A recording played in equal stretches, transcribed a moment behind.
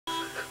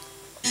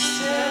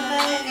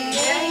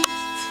28.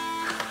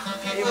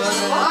 It was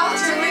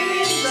after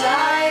we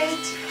died.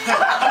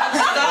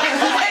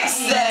 The next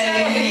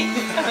day,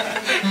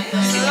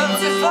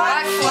 looked a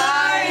black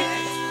fly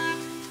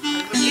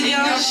in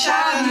your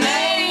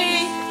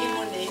Chardonnay.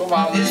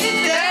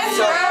 In death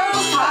row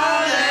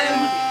Harlem,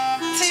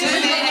 2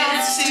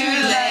 minutes too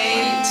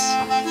late.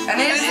 And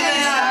isn't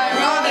it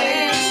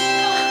ironic?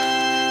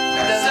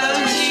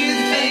 Don't you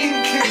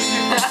think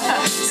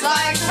it's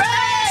like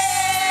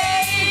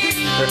rain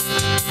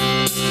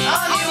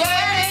on your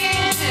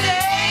wedding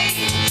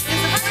day? It's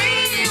a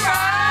free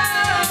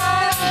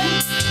ride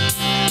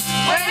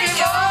when you've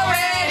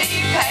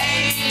already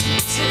paid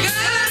to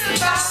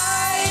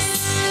goodbye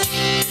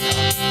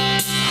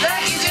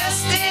that you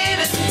just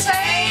didn't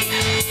take.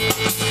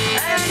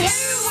 And who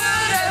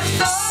would have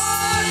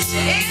thought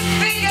it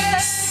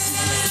figured?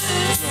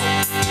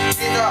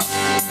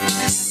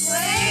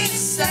 Played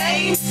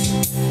safe,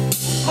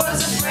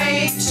 was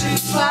afraid to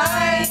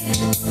fly,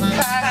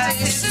 packed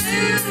his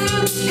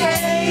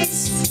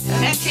suitcase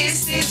and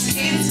kissed his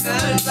kids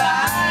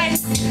goodbye.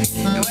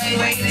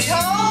 Waited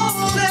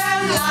all their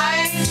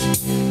life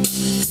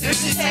to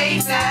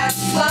take that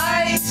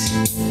flight,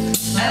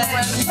 and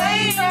when the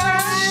plane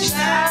crashed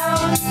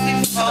down, we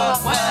thought,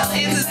 well,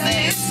 isn't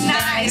this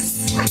nice?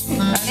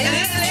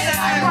 Isn't it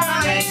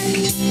ironic?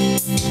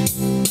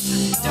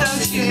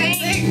 Don't you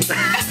think?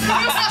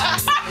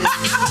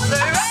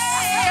 The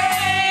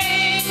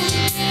rain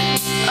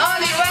on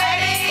your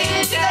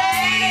wedding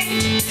day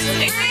is a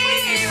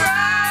free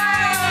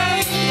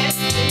ride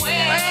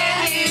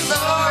when he's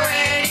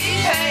already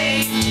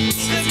paid.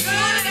 It's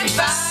good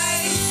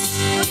advice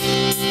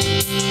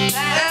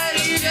that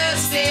you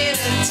just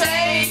didn't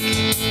take.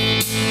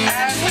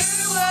 And who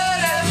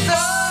would have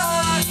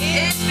thought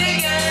it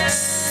figured?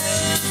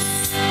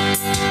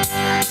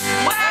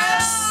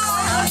 Well,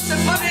 what's the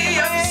funny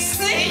of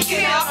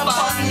sneaking up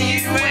on you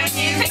when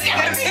you think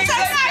everything's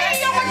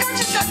okay? Oh my God,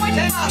 just shut my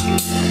mouth.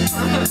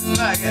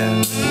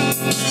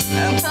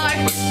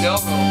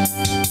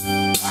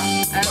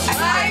 And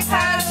life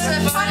has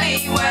a funny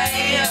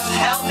way of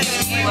helping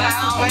you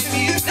out when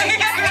you think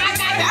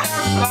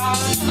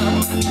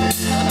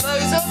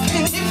blows up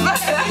in your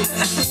face.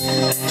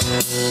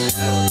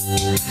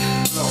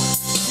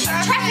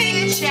 Traffic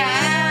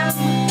jam,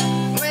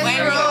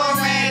 we're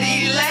already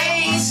late.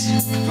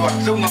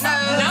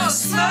 No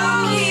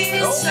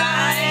smoking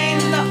sign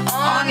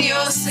on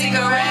your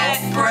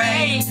cigarette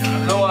break.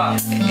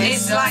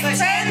 It's like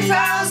 10,000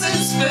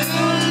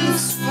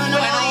 spoons when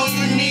all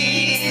you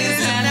need is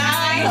a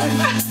knife.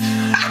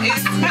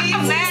 It's me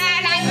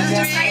mad at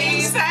the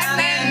dreams and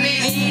then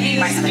meeting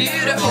this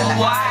beautiful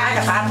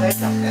wife.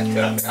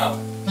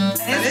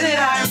 Isn't it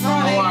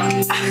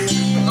ironic?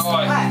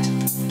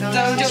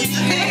 Don't you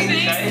think?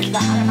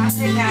 It's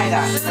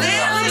a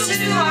little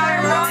too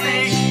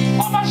ironic.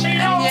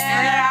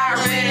 Yeah, I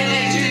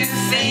really do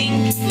think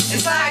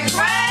it's like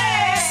rain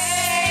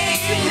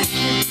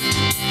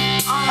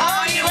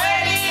on your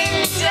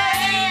wedding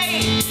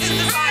day. It's the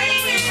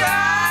free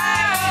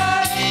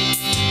ride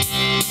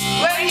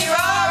when you're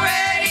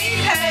already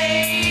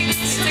paid.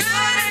 It's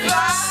good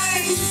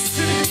advice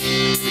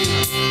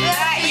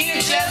that you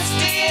just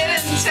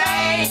didn't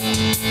take.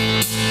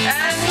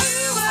 And who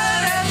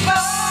would have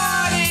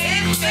thought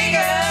it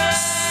figured?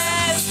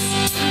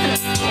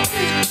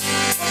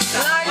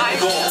 Life.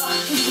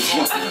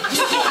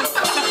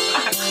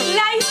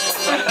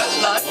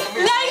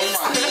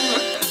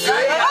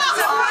 That's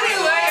a funny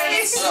way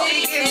of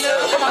sneaking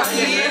up on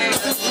you.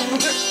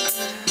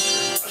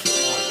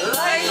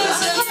 Life was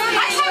a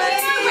funny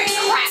way.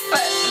 Crap,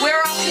 but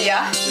we're up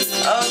here.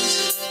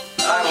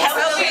 I'm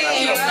helping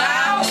you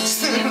out.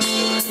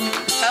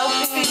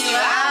 Helping you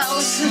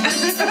out.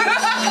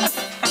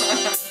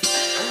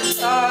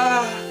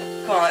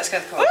 Come on, let's go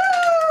to the car.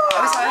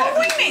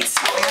 We need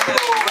something.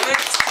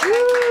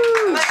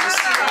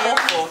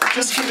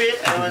 Just give it.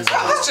 I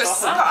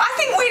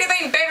think we'd have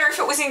been better if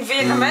it was in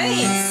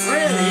Vietnamese.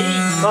 Really?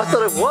 I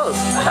thought it was.